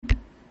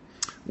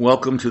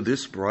Welcome to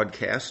this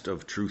broadcast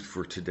of Truth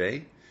for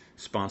Today,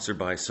 sponsored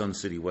by Sun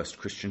City West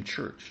Christian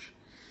Church.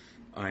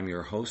 I'm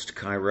your host,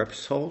 Kai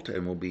Repsholt,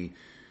 and we'll be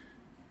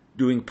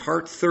doing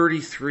part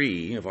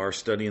 33 of our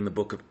study in the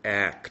book of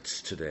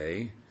Acts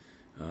today.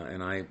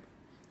 And I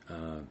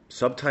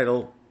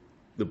subtitle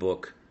the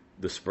book,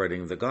 The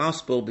Spreading of the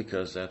Gospel,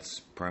 because that's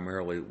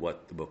primarily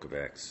what the book of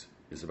Acts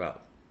is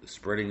about, the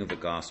spreading of the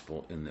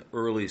gospel in the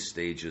early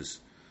stages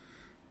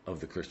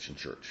of the Christian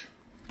church.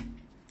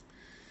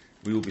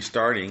 We will be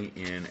starting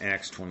in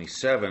Acts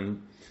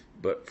 27,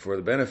 but for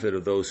the benefit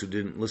of those who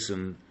didn't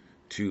listen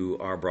to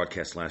our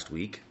broadcast last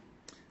week,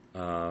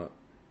 let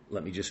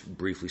me just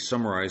briefly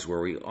summarize where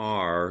we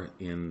are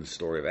in the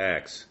story of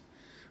Acts.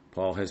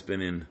 Paul has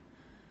been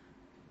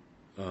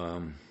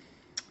in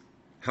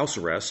house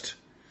arrest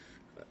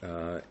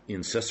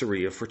in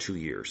Caesarea for 2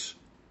 years,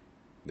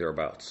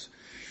 thereabouts.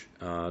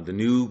 The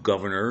new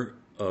governor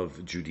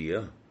of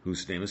Judea,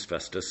 whose name is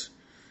Festus,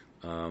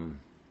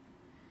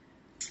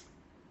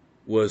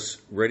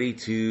 was ready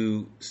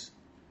to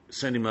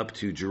send him up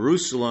to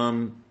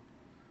Jerusalem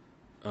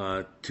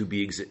to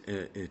be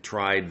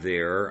tried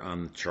there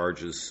on the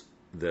charges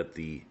that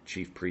the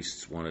chief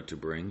priests wanted to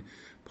bring.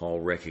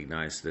 Paul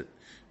recognized that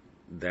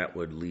that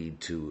would lead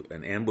to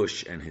an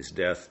ambush and his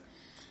death,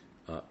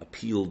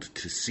 appealed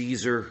to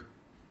Caesar,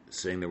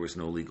 saying there was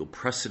no legal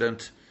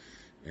precedent,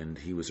 and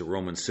he was a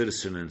Roman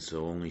citizen, and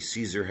so only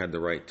Caesar had the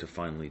right to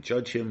finally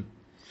judge him.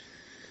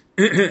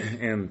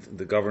 And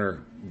the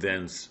governor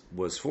then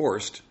was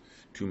forced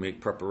to make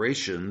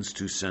preparations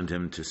to send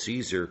him to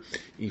Caesar,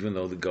 even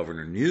though the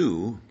governor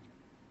knew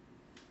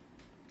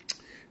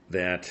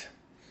that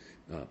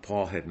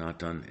Paul had not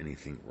done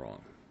anything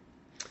wrong.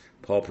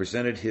 Paul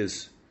presented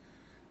his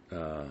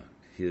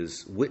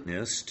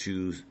witness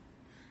to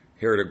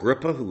Herod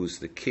Agrippa, who was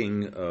the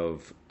king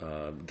of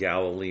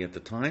Galilee at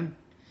the time,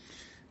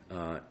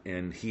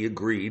 and he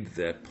agreed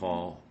that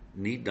Paul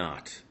need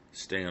not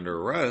stay under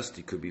arrest.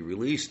 He could be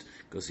released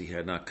because he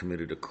had not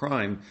committed a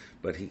crime,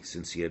 but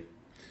since he had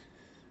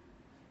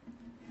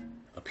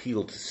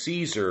appealed to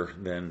Caesar,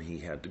 then he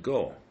had to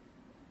go.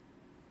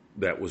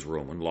 That was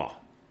Roman law.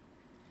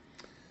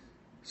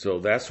 So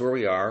that's where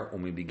we are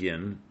when we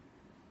begin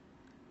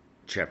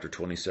chapter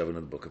 27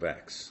 of the book of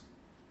Acts.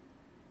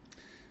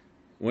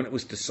 When it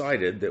was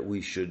decided that we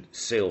should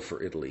sail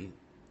for Italy,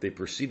 they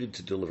proceeded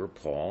to deliver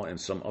Paul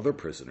and some other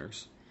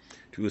prisoners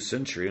to a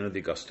centurion of the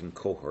Augustan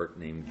cohort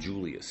named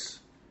Julius.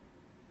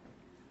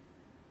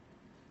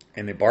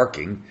 And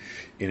embarking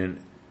in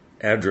an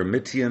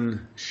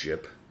Adramyttian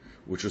ship,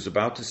 which was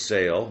about to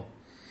sail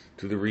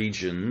to the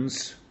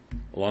regions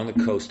along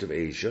the coast of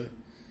Asia,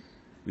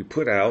 we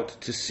put out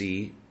to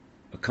sea,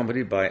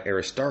 accompanied by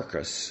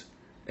Aristarchus,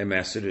 a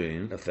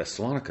Macedonian of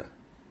Thessalonica.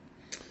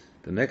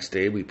 The next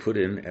day we put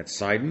in at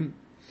Sidon,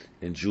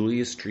 and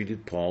Julius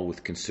treated Paul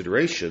with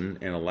consideration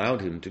and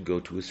allowed him to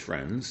go to his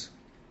friends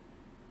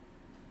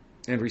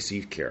and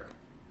receive care.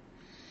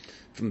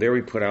 From there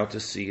we put out to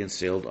sea and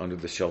sailed under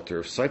the shelter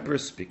of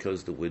Cyprus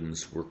because the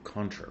winds were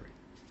contrary.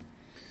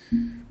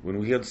 When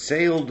we had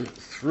sailed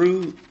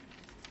through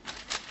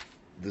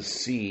the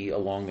sea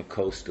along the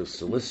coast of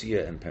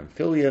Cilicia and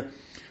Pamphylia,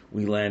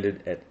 we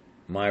landed at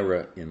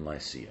Myra in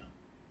Lycia.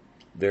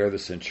 There the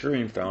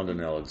centurion found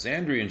an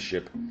Alexandrian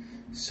ship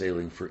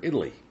sailing for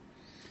Italy,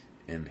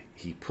 and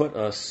he put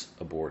us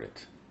aboard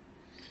it.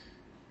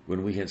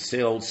 When we had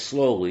sailed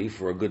slowly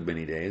for a good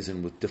many days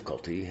and with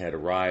difficulty had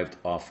arrived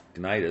off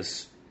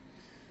Cnidus,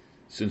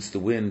 since the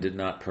wind did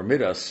not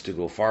permit us to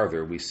go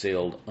farther, we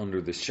sailed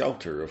under the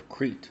shelter of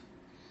Crete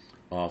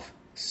off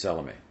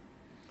Salome.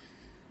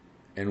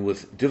 And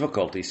with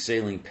difficulty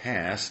sailing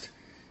past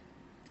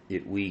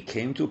it, we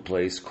came to a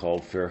place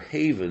called Fair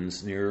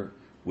Havens, near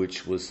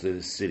which was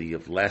the city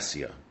of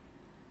Lasea.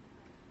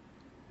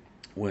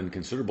 When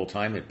considerable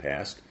time had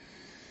passed,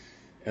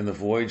 and the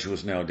voyage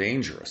was now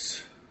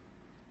dangerous,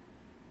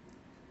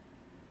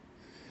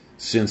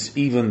 since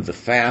even the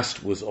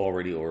fast was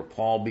already over,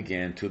 Paul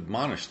began to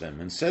admonish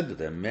them and said to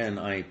them, "Men,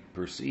 I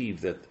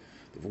perceive that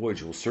the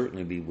voyage will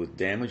certainly be with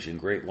damage and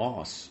great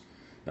loss,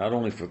 not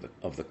only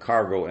of the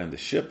cargo and the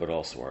ship, but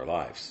also our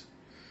lives."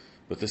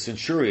 But the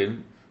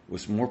centurion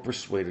was more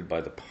persuaded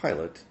by the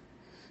pilot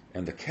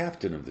and the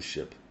captain of the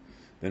ship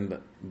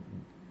than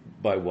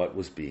by what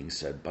was being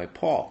said by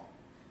Paul.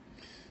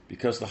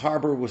 Because the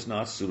harbor was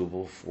not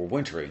suitable for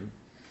wintering,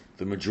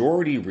 the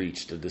majority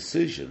reached a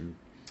decision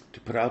to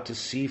put out to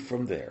sea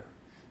from there,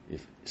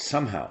 if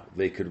somehow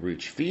they could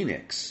reach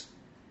Phoenix,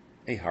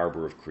 a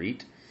harbor of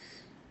Crete,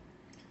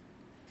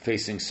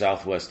 facing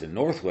southwest and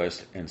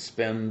northwest, and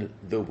spend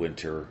the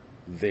winter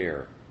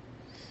there.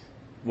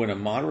 When a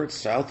moderate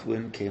south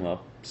wind came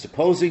up,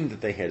 supposing that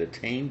they had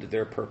attained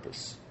their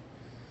purpose,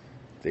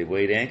 they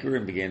weighed anchor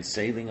and began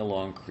sailing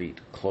along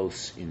Crete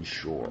close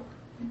inshore.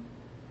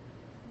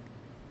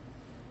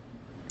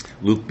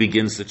 Luke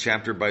begins the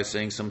chapter by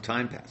saying some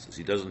time passes.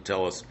 He doesn't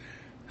tell us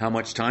how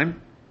much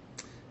time.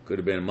 Could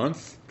have been a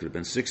month, could have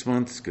been 6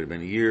 months, could have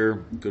been a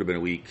year, could have been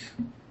a week.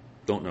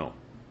 Don't know.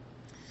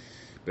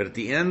 But at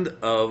the end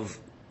of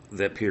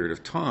that period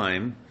of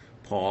time,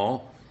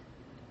 Paul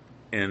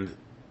and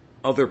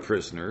other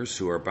prisoners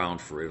who are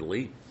bound for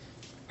Italy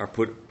are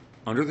put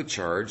under the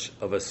charge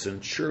of a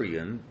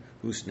centurion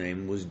whose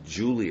name was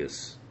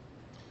Julius,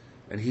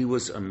 and he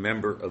was a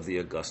member of the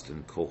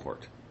Augustan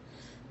cohort.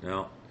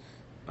 Now,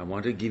 I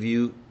want to give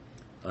you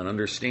an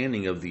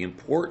understanding of the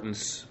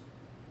importance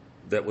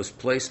that was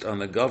placed on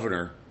the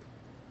governor,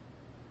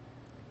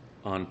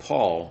 on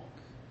Paul,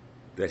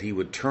 that he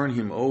would turn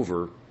him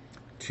over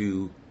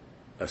to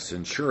a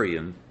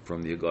centurion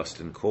from the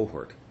Augustan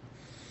cohort.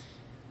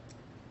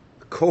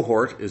 The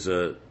cohort is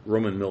a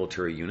Roman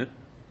military unit,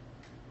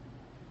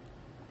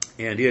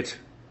 and it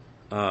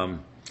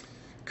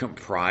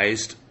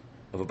comprised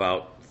of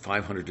about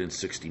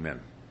 560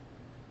 men,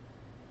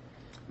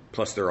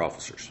 plus their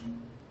officers.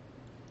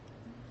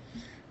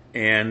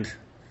 And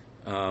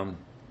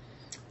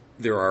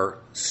there are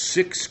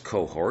 6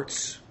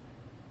 cohorts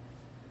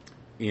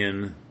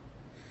in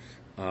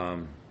a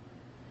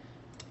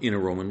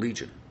Roman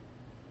legion,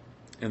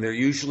 and they're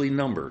usually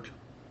numbered,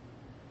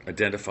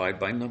 identified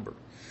by number.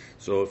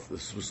 So if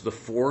this was the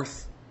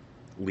 4th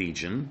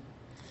legion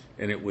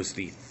and it was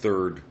the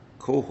 3rd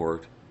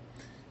cohort,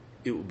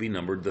 it would be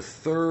numbered the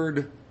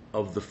 3rd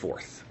of the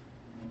 4th.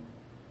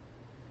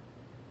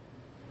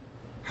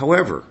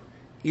 However,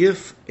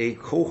 if a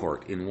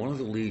cohort in one of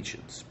the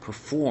legions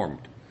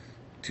performed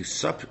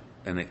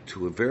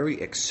to a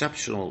very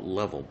exceptional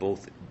level,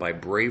 both by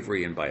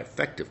bravery and by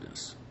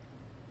effectiveness,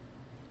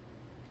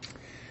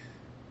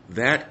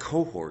 that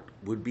cohort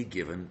would be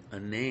given a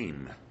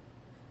name,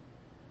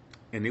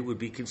 and it would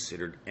be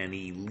considered an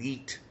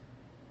elite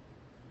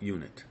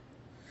unit.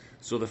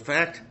 So the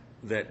fact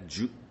that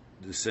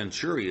the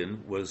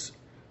centurion was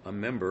a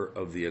member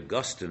of the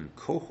Augustan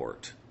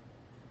cohort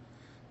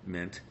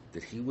meant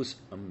that he was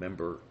a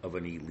member of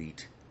an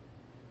elite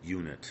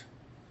unit.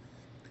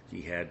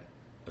 He had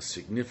a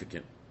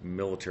significant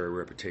military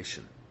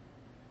reputation.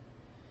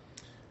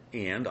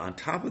 And on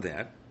top of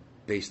that,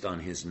 based on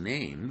his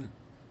name,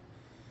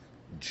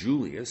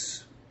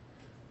 Julius,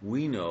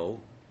 we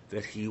know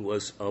that he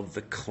was of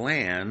the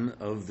clan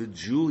of the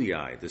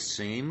Julii, the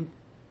same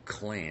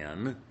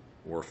clan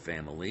or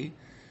family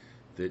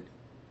that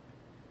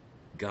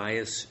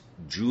Gaius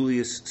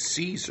Julius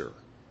Caesar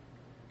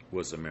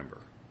was a member,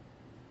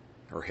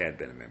 or had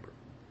been a member.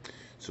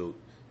 So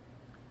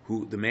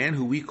the man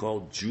who we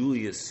call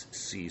Julius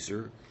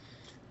Caesar,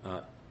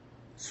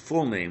 his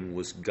full name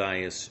was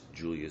Gaius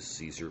Julius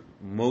Caesar.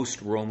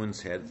 Most Romans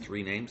had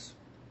 3 names.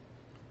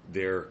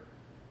 Their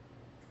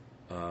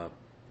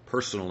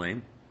personal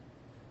name.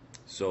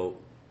 So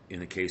in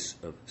the case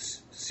of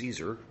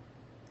Caesar,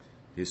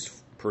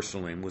 his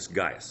personal name was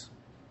Gaius.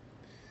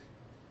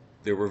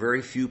 There were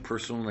very few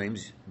personal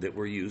names that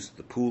were used.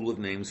 The pool of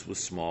names was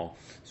small,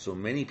 so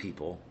many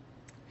people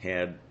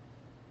had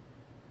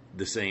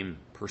the same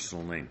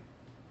personal name.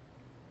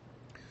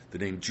 The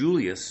name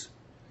Julius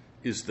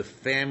is the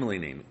family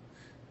name.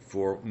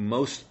 For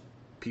most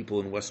people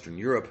in Western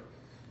Europe,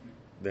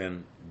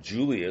 then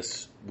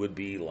Julius would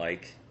be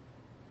like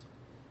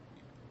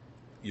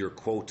your,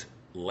 quote,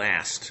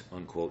 last,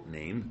 unquote,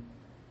 name,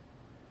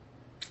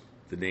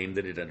 the name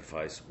that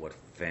identifies what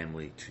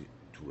family to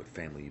what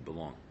family you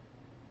belong.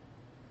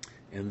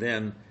 And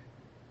then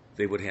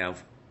they would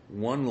have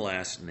one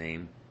last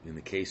name. In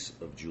the case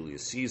of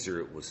Julius Caesar,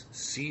 it was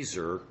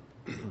Caesar,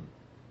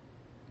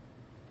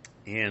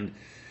 and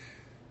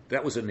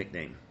that was a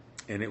nickname.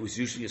 And it was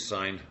usually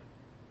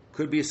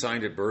could be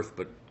assigned at birth,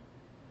 but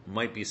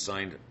might be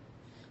assigned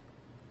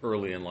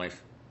early in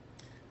life.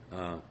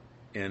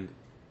 And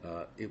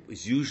it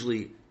was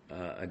usually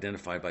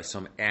identified by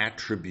some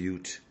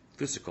attribute,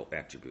 physical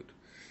attribute.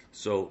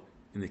 So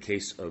in the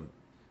case of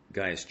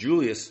Gaius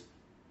Julius,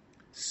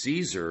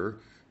 Caesar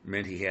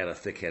meant he had a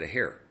thick head of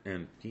hair.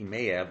 And he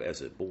may have,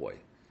 as a boy,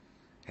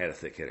 had a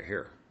thick head of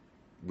hair,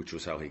 which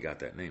was how he got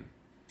that name.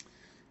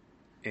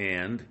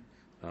 And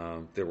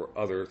there were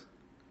other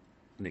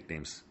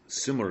nicknames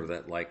similar to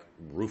that, like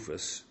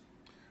Rufus.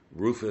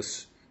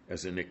 Rufus,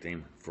 as a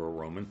nickname for a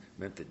Roman,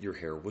 meant that your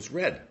hair was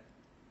red.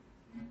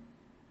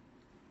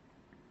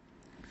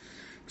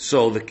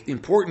 So the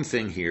important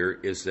thing here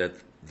is that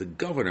the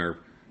governor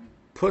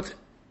put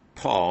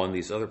Paul and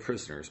these other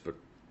prisoners, but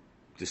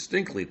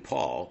distinctly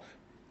Paul,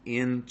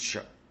 in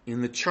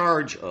the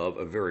charge of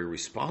a very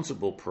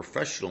responsible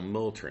professional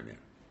military man,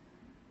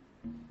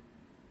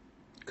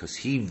 because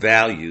he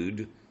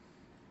valued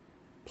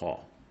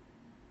Paul.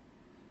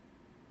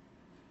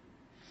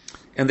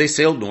 And they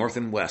sailed north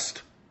and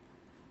west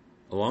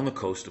along the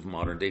coast of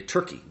modern-day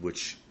Turkey,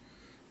 which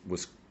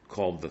was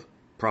called the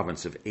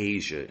province of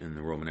Asia in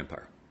the Roman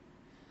Empire.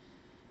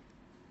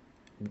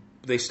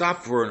 They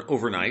stopped for an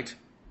overnight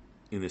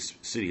in this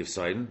city of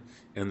Sidon,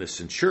 and the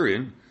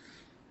centurion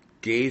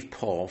gave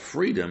Paul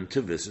freedom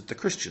to visit the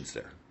Christians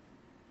there.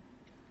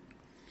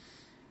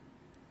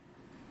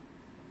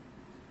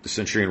 The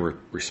centurion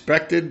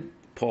respected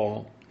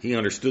Paul. He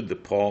understood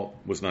that Paul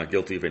was not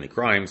guilty of any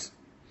crimes,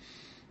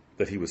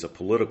 that he was a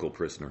political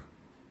prisoner.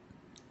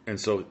 And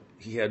so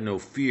he had no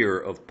fear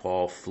of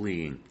Paul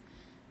fleeing.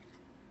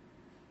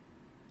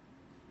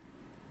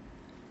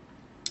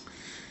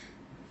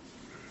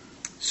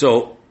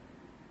 So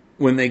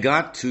when they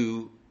got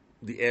to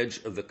the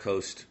edge of the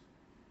coast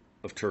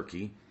of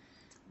Turkey,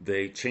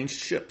 they changed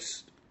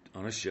ships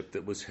on a ship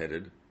that was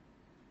headed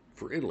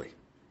for Italy.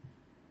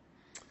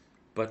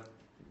 But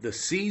the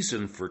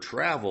season for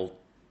travel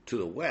to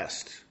the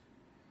west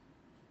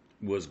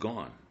was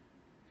gone.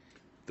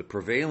 The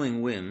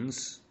prevailing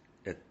winds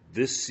at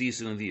this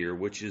season of the year,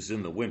 which is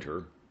in the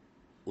winter,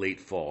 late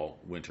fall,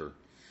 winter,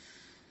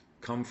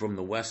 come from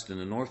the west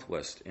and the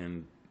northwest,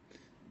 and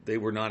they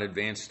were not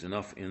advanced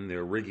enough in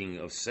their rigging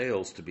of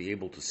sails to be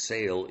able to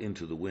sail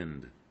into the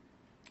wind.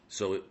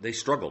 So they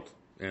struggled,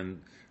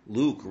 and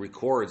Luke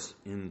records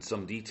in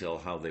some detail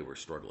how they were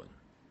struggling.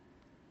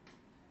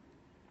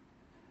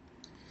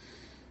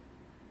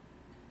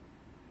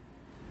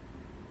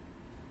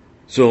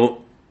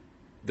 So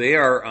they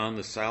are on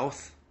the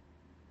south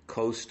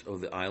coast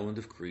of the island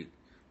of Crete,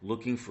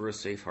 looking for a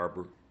safe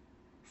harbor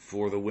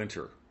for the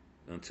winter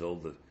until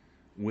the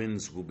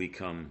winds will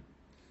become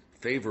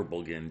favorable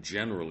again,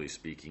 generally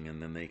speaking,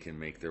 and then they can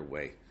make their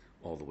way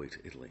all the way to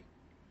Italy.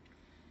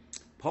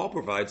 Paul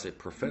provides a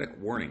prophetic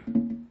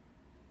warning.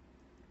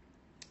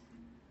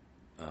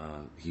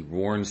 He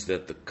warns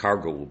that the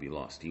cargo will be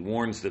lost. He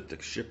warns that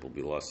the ship will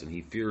be lost, and he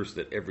fears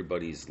that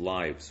everybody's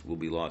lives will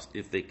be lost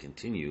if they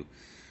continue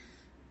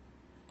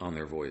on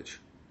their voyage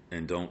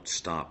and don't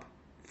stop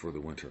for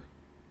the winter.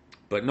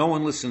 But no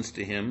one listens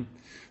to him.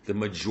 The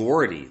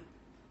majority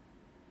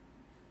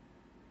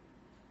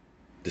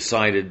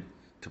decided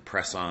to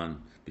press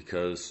on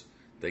because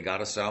they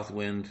got a south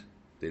wind.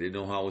 They didn't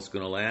know how it was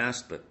going to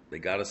last, but they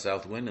got a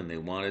south wind, and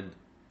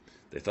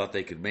they thought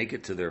they could make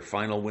it to their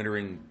final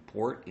wintering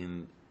port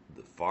in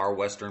the far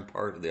western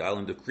part of the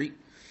island of Crete.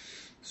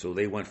 So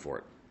they went for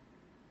it.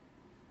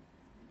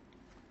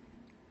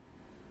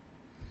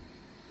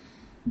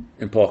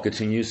 And Paul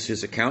continues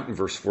his account in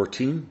verse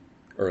 14,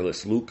 or at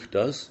least Luke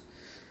does.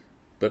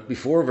 But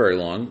before very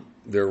long,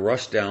 there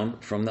rushed down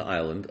from the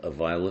island a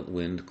violent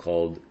wind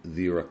called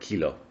the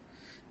Eurakilo.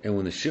 And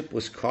when the ship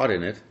was caught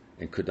in it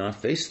and could not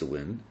face the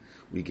wind,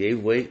 we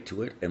gave way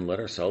to it and let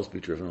ourselves be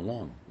driven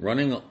along.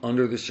 Running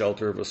under the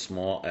shelter of a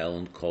small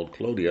island called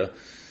Claudia,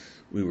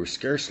 we were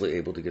scarcely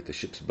able to get the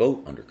ship's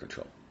boat under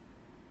control.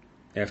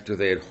 After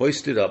they had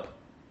hoisted up,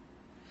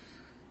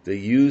 they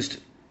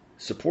used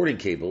supporting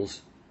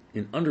cables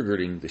in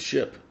undergirding the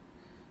ship,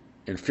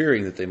 and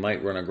fearing that they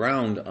might run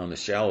aground on the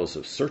shallows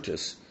of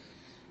Syrtis,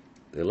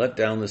 they let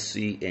down the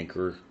sea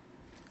anchor,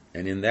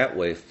 and in that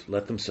way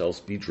let themselves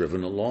be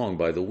driven along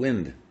by the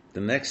wind.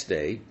 The next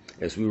day,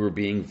 as we were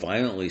being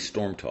violently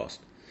storm-tossed,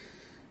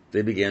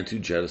 they began to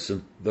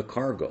jettison the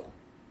cargo.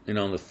 And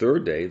on the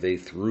third day, they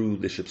threw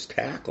the ship's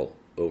tackle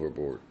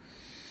overboard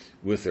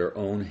with their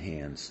own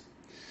hands.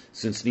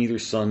 Since neither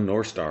sun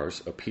nor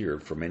stars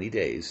appeared for many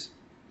days,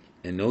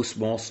 and no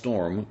small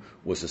storm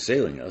was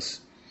assailing us,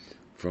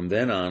 from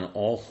then on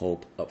all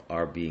hope of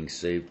our being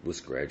saved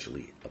was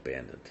gradually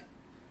abandoned.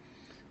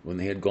 When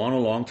they had gone a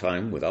long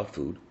time without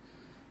food,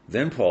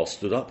 then Paul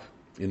stood up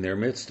in their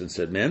midst and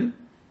said, "Men,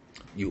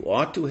 you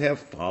ought to have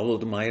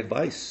followed my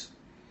advice,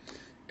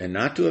 and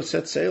not to have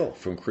set sail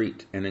from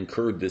Crete and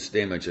incurred this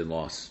damage and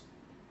loss.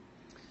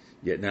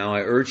 Yet now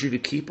I urge you to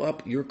keep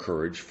up your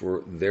courage,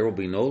 for there will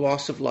be no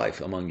loss of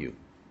life among you,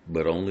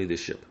 but only the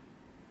ship.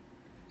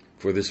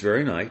 For this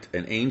very night,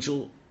 an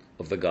angel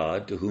of the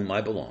God to whom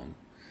I belong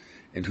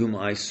and whom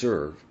I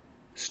serve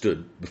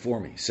stood before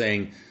me,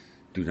 saying,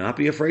 'Do not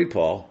be afraid,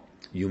 Paul.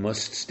 You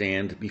must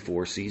stand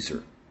before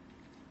Caesar.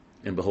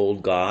 And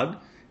behold, God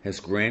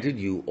has granted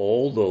you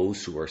all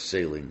those who are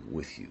sailing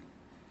with you.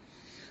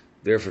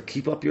 Therefore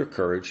keep up your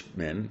courage,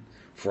 men,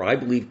 for I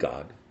believe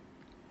God,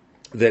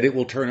 that it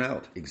will turn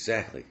out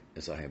exactly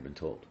as I have been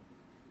told.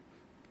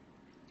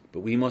 But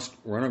we must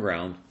run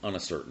aground on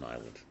a certain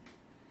island.'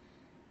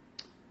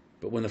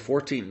 But when the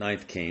 14th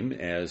night came,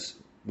 as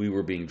we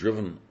were being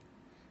driven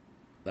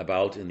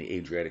about in the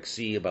Adriatic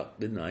Sea about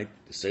midnight,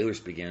 the sailors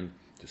began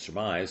to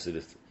surmise that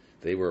if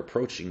they were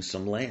approaching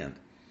some land.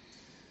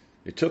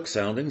 They took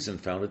soundings and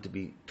found it to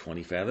be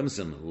 20 fathoms,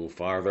 and a little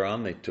farther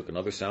on they took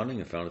another sounding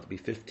and found it to be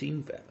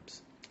 15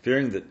 fathoms.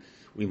 Fearing that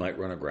we might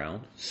run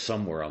aground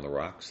somewhere on the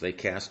rocks, they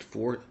cast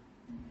 4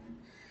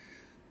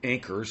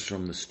 anchors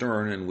from the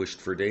stern and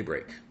wished for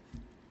daybreak.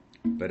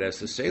 But as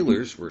the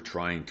sailors were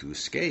trying to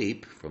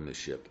escape from the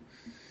ship,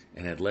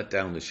 and had let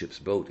down the ship's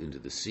boat into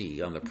the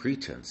sea on the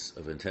pretense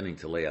of intending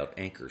to lay out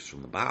anchors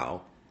from the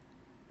bow,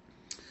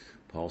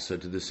 Paul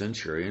said to the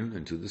centurion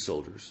and to the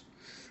soldiers,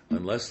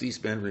 'Unless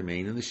these men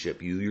remain in the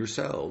ship, you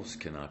yourselves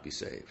cannot be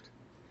saved.'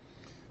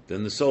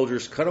 Then the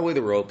soldiers cut away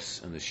the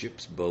ropes and the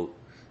ship's boat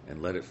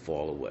and let it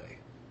fall away.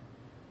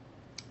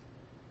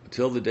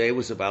 Until the day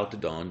was about to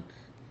dawn,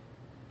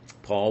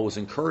 Paul was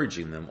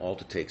encouraging them all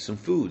to take some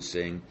food,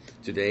 saying,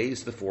 'Today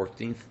is the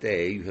 14th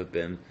day you have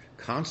been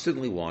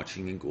constantly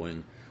watching and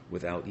going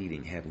without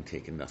eating, having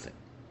taken nothing.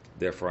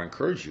 Therefore I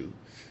encourage you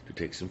to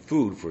take some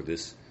food, for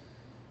this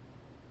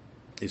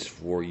is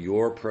for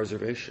your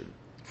preservation.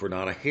 For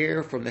not a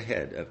hair from the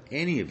head of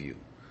any of you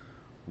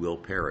will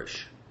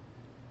perish.'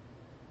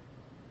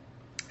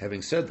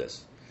 Having said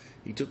this,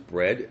 He took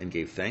bread and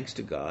gave thanks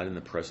to God in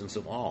the presence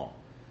of all,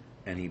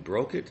 and he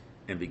broke it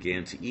and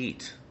began to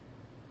eat.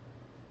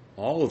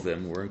 All of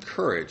them were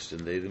encouraged,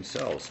 and they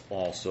themselves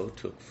also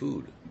took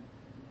food.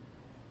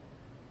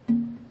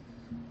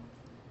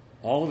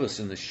 All of us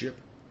in the ship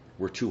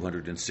were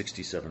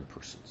 267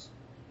 persons.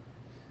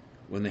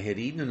 When they had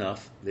eaten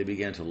enough, they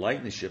began to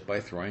lighten the ship by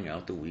throwing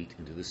out the wheat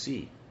into the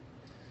sea.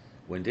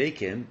 When day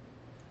came,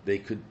 they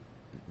could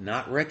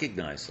not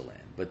recognize the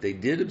land, but they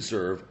did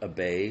observe a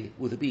bay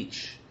with a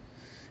beach,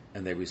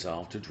 and they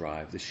resolved to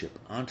drive the ship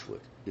onto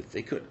it, if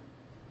they could.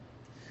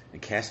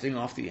 And casting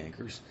off the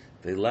anchors,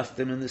 they left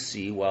them in the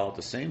sea, while at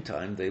the same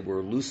time they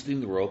were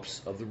loosening the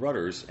ropes of the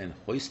rudders and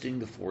hoisting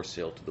the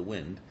foresail to the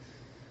wind.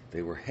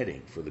 They were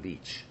heading for the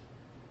beach.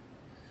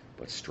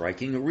 But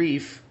striking a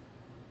reef,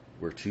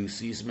 where two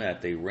seas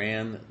met, they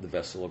ran the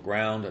vessel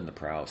aground, and the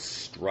prow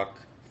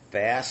struck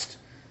fast,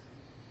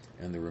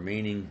 and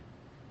remained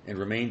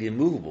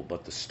immovable.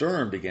 But the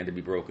stern began to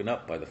be broken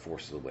up by the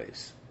force of the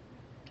waves.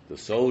 The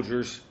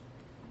soldiers'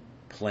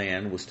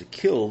 plan was to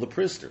kill the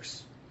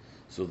prisoners,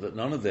 so that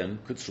none of them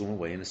could swim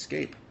away and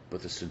escape.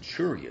 But the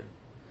centurion,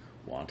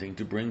 wanting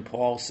to bring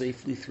Paul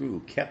safely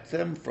through, kept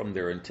them from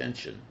their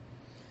intention,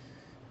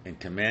 and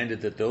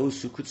commanded that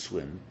those who could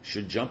swim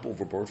should jump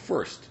overboard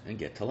first and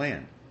get to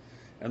land,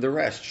 and the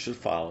rest should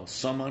follow,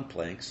 some on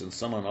planks and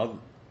some on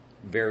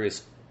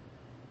various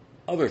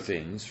other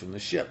things from the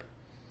ship.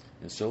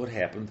 And so it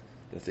happened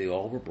that they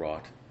all were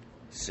brought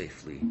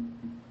safely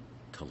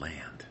to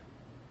land.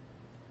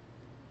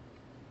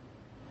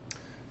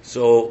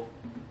 So,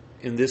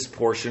 in this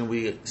portion,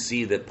 we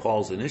see that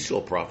Paul's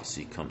initial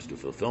prophecy comes to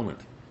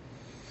fulfillment.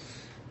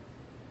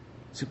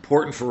 It's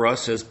important for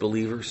us as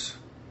believers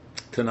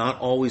to not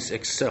always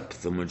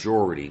accept the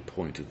majority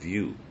point of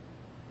view.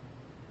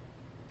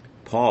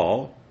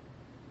 Paul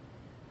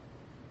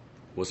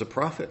was a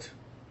prophet,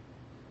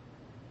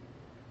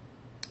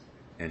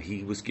 and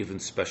he was given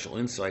special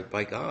insight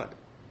by God.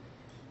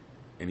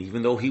 And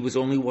even though he was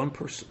only one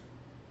person,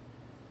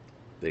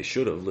 they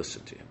should have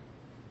listened to him.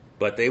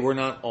 But they were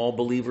not all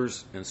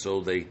believers, and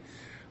so they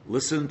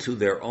listened to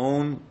their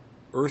own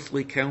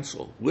earthly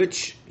counsel,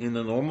 which, in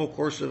the normal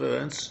course of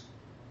events,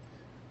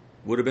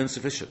 would have been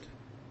sufficient.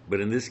 But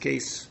in this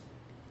case,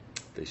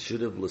 they should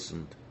have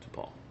listened to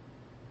Paul.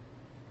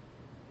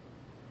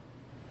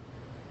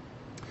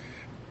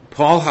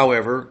 Paul,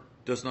 however,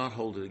 does not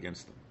hold it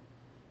against them.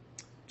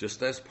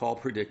 Just as Paul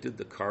predicted,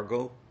 the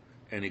cargo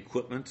and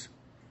equipment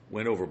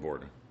went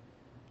overboard.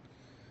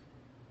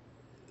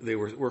 They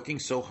were working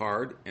so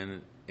hard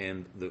and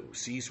the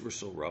seas were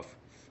so rough,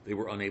 they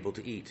were unable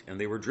to eat, and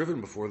they were driven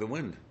before the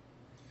wind,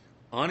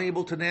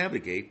 unable to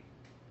navigate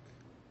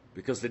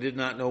because they did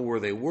not know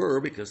where they were,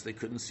 because they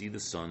couldn't see the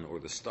sun or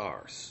the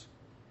stars.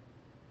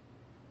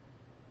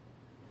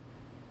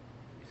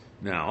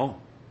 Now,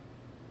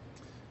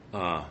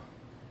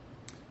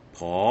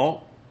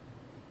 Paul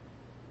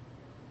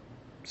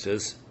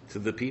says to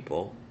the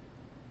people,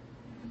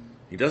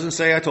 he doesn't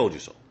say, "I told you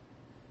so."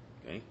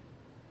 Okay?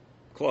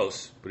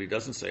 Close, but he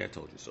doesn't say, "I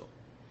told you so."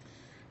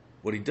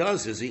 What he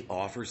does is he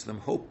offers them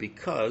hope,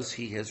 because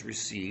he has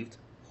received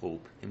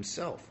hope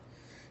himself.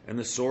 And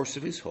the source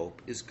of his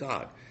hope is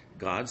God.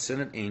 God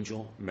sent an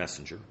angel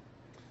messenger.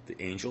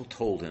 The angel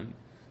told him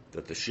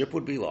that the ship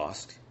would be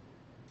lost,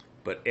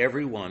 but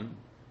everyone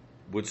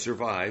would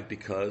survive,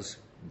 because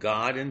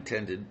God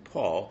intended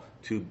Paul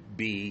to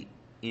be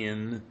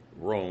in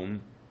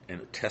Rome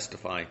and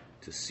testify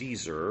to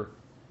Caesar.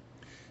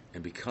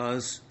 And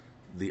because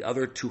the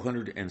other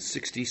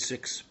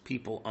 266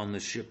 people on the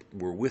ship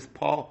were with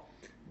Paul,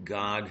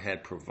 God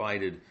had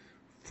provided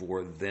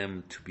for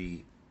them to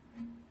be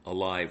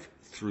alive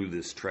through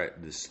this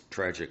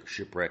tragic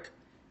shipwreck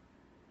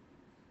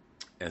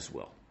as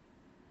well.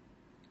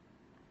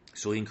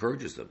 So he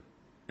encourages them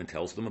and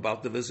tells them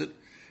about the visit,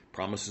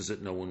 promises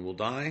that no one will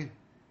die.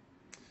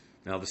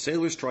 Now the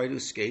sailors try to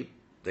escape.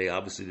 They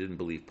obviously didn't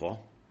believe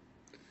Paul.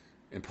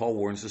 And Paul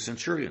warns the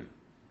centurion.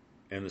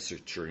 And the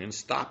centurion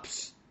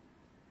stops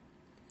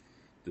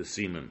the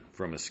seamen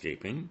from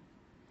escaping,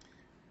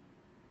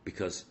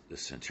 because the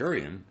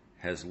centurion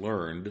has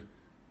learned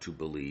to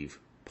believe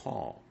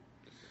Paul.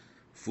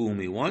 Fool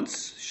me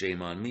once,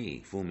 shame on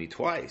me. Fool me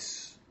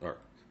twice, or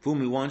fool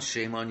me once,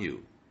 shame on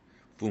you.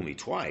 Fool me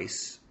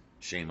twice,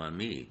 shame on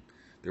me.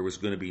 There was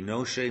going to be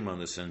no shame on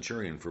the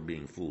centurion for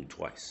being fooled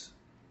twice.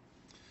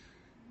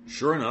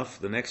 Sure enough,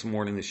 the next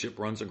morning the ship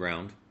runs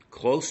aground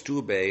close to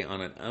a bay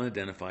on an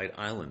unidentified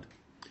island.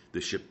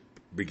 The ship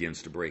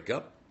begins to break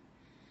up,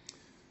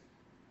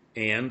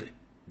 and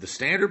the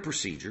standard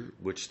procedure,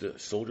 which the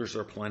soldiers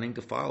are planning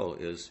to follow,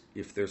 is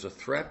if there's a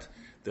threat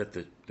that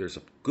there's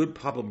a good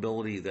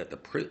probability that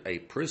a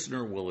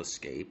prisoner will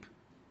escape,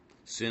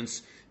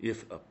 since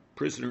if a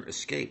prisoner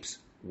escapes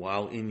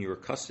while in your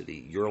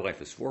custody, your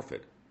life is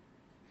forfeit,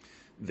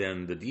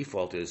 then the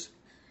default is,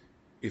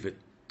 if it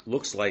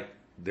looks like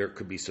there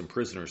could be some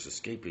prisoners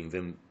escaping,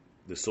 then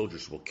the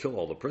soldiers will kill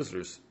all the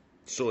prisoners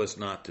so as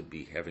not to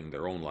be having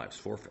their own lives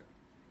forfeit.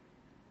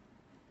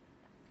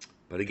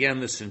 But again,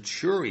 the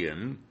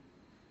centurion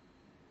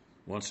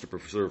wants to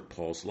preserve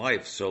Paul's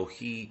life, so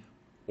he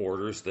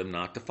orders them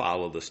not to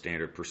follow the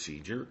standard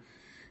procedure,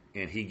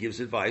 and he gives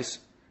advice,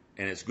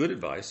 and it's good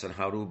advice on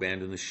how to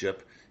abandon the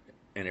ship,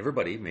 and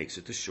everybody makes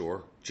it to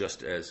shore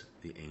just as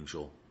the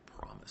angel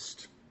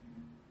promised.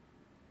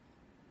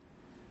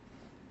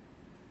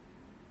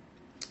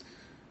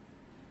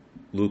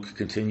 Luke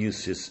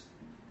continues his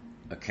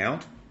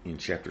account in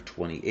chapter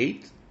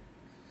 28.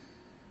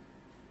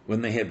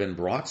 When they had been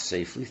brought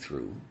safely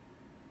through,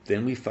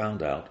 then we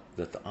found out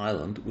that the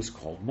island was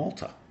called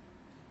Malta.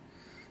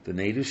 The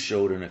natives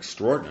showed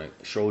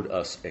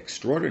us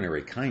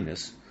extraordinary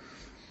kindness,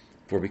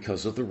 for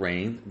because of the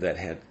rain that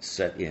had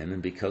set in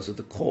and because of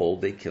the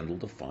cold, they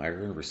kindled a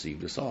fire and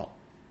received us all.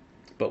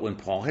 But when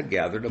Paul had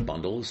gathered a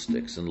bundle of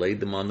sticks and laid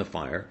them on the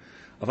fire,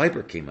 a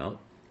viper came out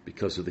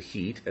because of the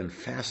heat and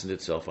fastened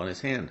itself on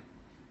his hand.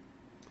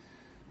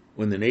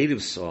 When the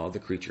natives saw the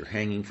creature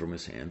hanging from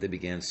his hand, they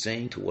began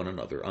saying to one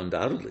another,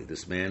 "Undoubtedly,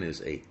 this man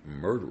is a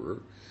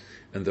murderer,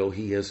 and though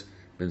he has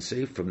been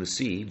saved from the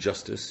sea,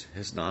 justice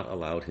has not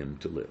allowed him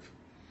to live."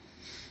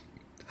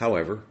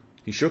 However,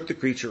 he shook the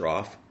creature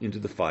off into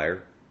the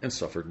fire and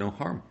suffered no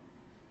harm.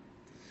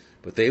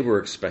 But they were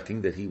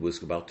expecting that he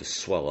was about to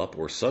swell up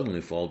or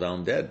suddenly fall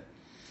down dead.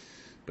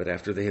 But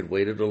after they had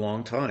waited a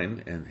long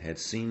time and had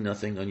seen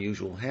nothing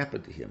unusual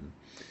happen to him,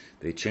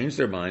 they changed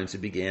their minds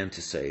and began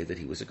to say that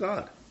he was a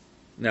god.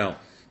 Now,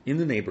 in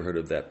the neighborhood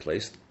of that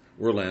place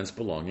were lands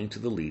belonging to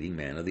the leading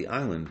man of the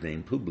island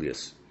named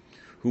Publius,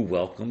 who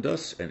welcomed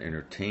us and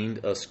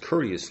entertained us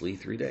courteously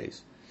 3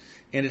 days.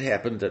 And it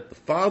happened that the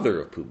father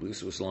of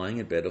Publius was lying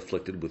in bed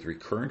afflicted with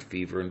recurrent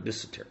fever and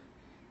dysentery.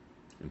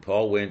 And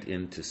Paul went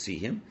in to see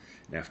him,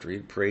 and after he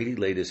had prayed, he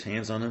laid his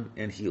hands on him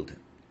and healed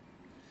him.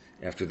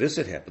 After this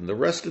had happened, the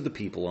rest of the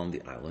people on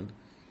the island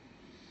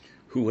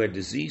who had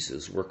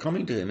diseases were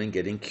coming to him and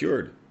getting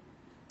cured.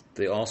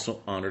 They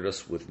also honored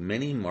us with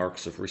many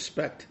marks of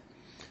respect.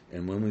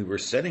 And when we were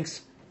setting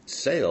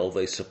sail,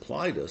 they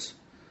supplied us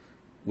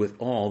with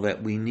all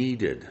that we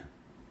needed.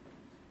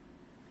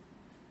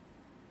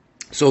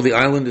 So the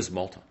island is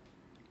Malta.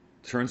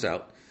 Turns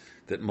out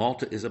that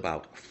Malta is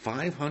about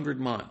 500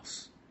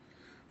 miles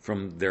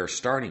from their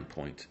starting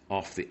point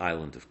off the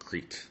island of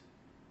Crete.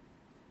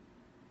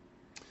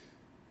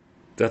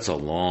 That's a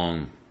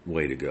long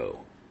way to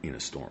go in a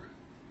storm.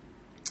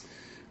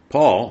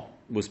 Paul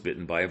was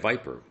bitten by a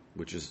viper,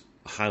 which is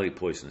a highly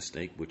poisonous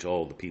snake, which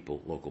all the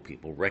local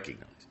people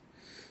recognize.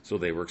 So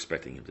they were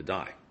expecting him to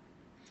die.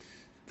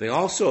 They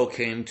also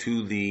came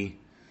to the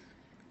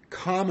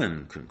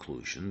common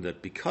conclusion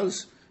that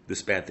because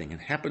this bad thing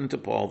had happened to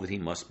Paul, that he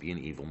must be an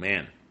evil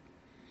man.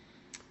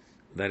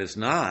 That is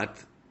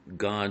not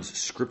God's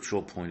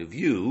scriptural point of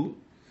view,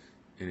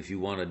 and if you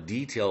want a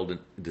detailed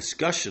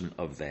discussion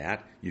of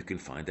that, you can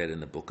find that in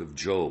the book of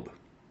Job.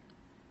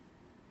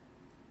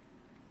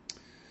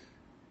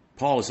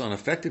 Paul is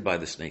unaffected by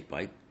the snake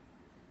bite,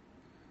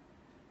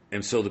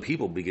 and so the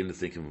people begin to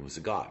think of him as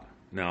a god.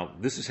 Now,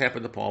 this has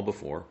happened to Paul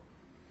before,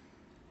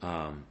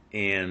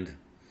 and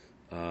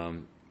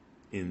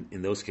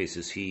in those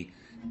cases, he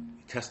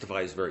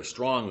testifies very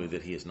strongly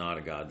that he is not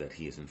a god, that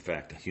he is in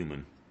fact a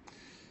human.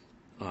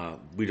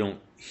 We don't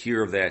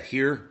hear of that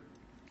here.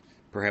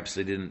 Perhaps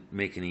they didn't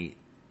make any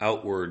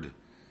outward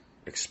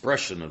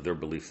expression of their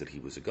belief that he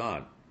was a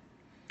god.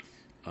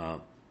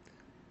 The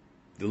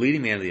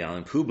leading man of the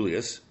island,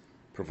 Publius,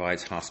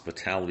 provides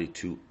hospitality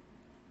to,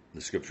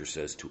 the scripture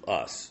says, to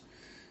us.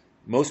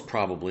 Most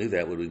probably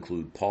that would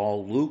include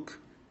Paul, Luke,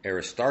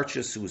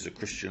 Aristarchus, who was a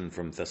Christian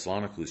from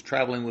Thessalonica who was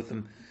traveling with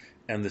him,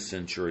 and the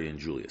centurion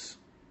Julius.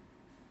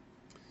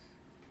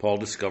 Paul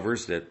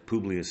discovers that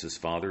Publius'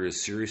 father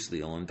is seriously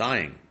ill and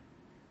dying.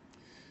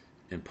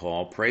 And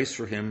Paul prays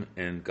for him,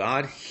 and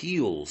God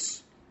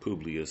heals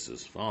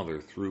Publius' father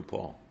through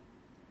Paul.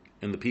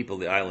 And the people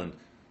of the island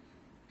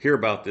hear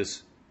about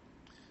this,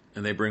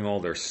 and they bring all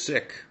their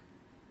sick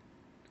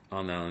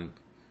on the island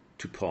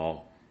to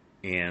Paul,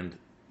 and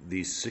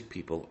these sick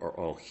people are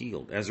all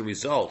healed. As a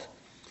result,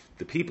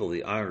 the people of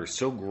the island are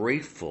so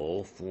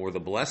grateful for the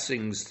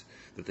blessings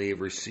that they have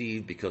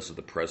received because of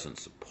the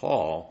presence of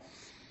Paul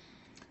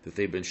that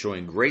they've been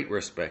showing great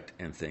respect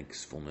and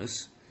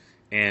thankfulness.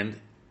 And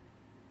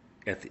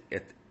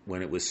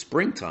when it was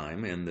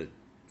springtime and the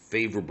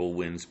favorable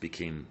winds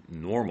became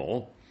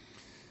normal,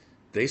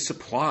 they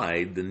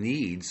supplied the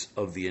needs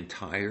of the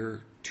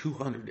entire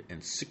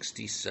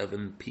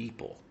 267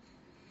 people.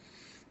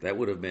 That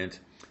would have meant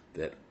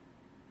that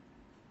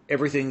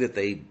everything that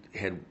they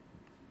had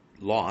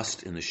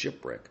lost in the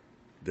shipwreck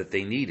that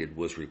they needed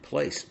was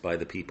replaced by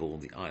the people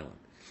of the island.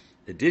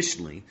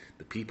 Additionally,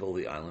 the people of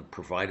the island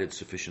provided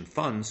sufficient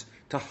funds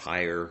to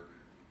hire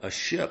a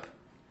ship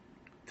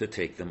to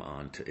take them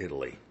on to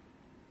Italy.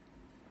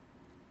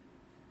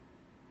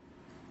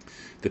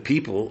 The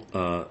people,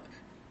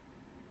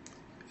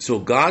 so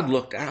God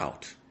looked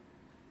out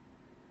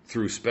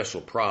through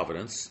special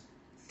providence,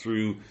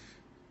 through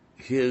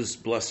his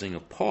blessing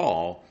of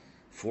Paul,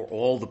 for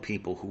all the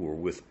people who were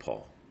with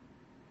Paul.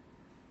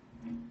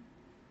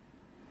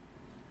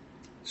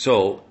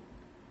 So,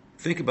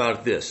 think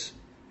about this.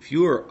 If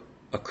you are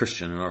a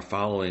Christian and are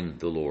following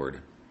the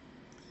Lord,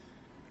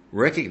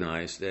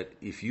 recognize that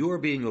if you are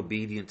being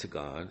obedient to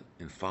God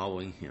and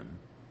following Him,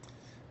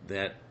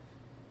 that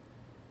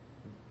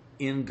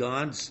in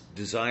God's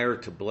desire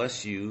to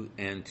bless you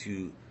and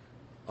to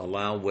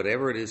allow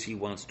whatever it is He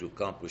wants to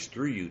accomplish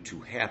through you to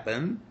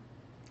happen,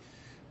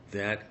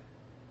 that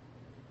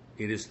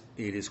it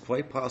is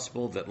quite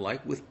possible that,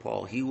 like with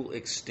Paul, He will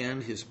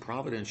extend His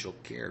providential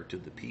care to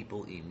the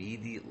people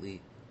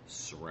immediately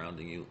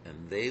surrounding you,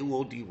 and they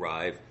will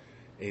derive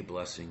a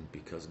blessing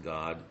because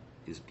God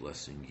is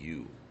blessing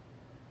you.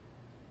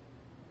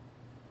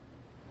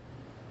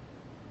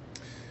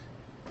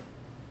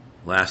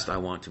 Last, I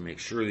want to make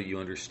sure that you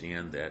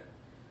understand that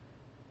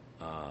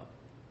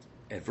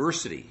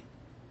adversity,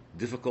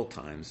 difficult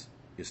times,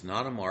 is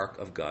not a mark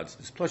of God's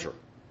displeasure.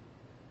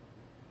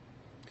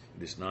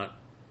 It's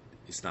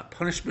not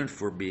punishment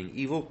for being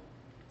evil.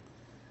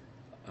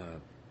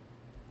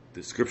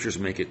 The scriptures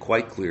make it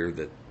quite clear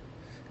that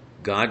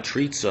God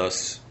treats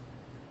us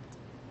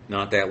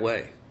not that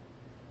way.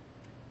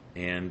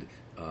 And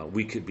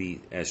we could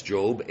be, as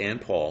Job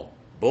and Paul,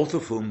 both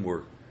of whom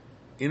were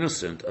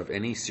innocent of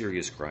any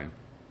serious crime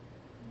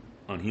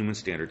on human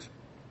standards,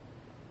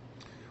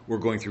 were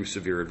going through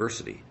severe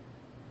adversity.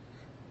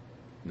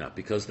 Not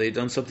because they'd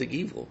done something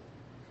evil,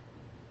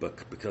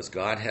 but because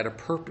God had a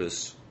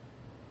purpose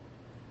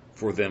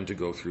for them to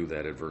go through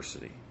that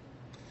adversity.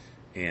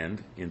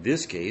 And in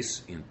this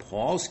case, in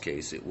Paul's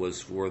case, it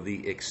was for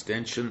the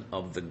extension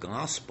of the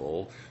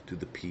gospel to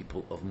the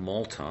people of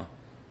Malta,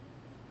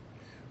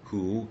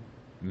 who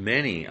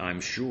many,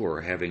 I'm sure,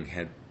 having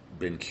had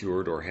been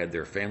cured or had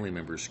their family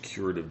members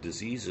cured of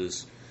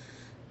diseases,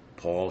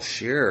 Paul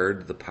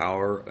shared the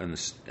power and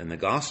the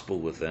gospel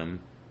with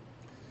them.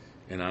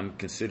 And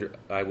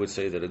I would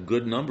say that a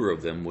good number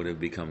of them would have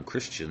become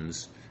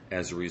Christians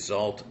as a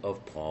result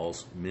of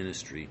Paul's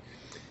ministry.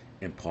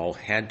 And Paul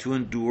had to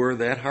endure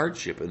that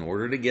hardship in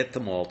order to get to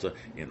Malta,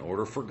 in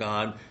order for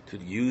God to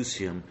use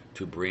him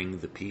to bring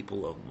the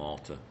people of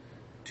Malta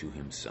to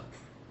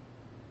Himself.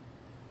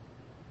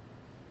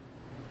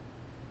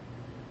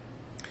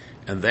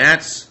 And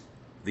that's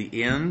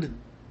the end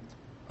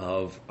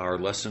of our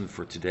lesson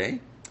for today.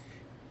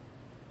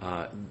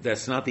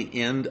 That's not the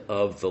end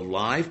of the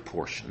live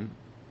portion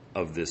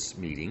of this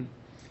meeting.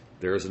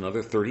 There is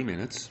another 30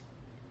 minutes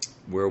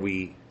where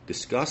we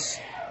discuss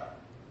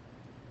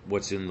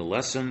what's in the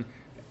lesson,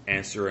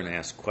 answer and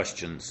ask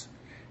questions.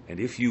 And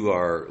if you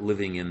are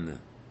living in the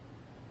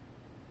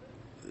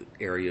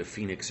area of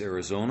Phoenix,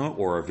 Arizona,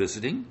 or are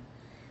visiting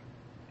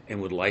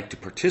and would like to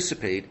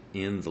participate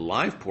in the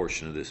live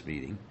portion of this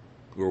meeting,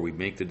 where we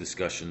make the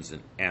discussions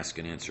and ask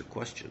and answer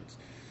questions,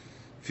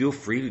 feel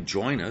free to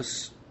join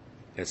us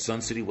at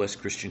Sun City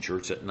West Christian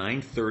Church at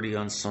 9:30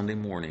 on Sunday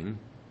morning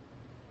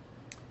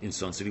in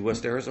Sun City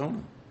West,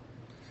 Arizona.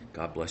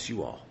 God bless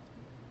you all.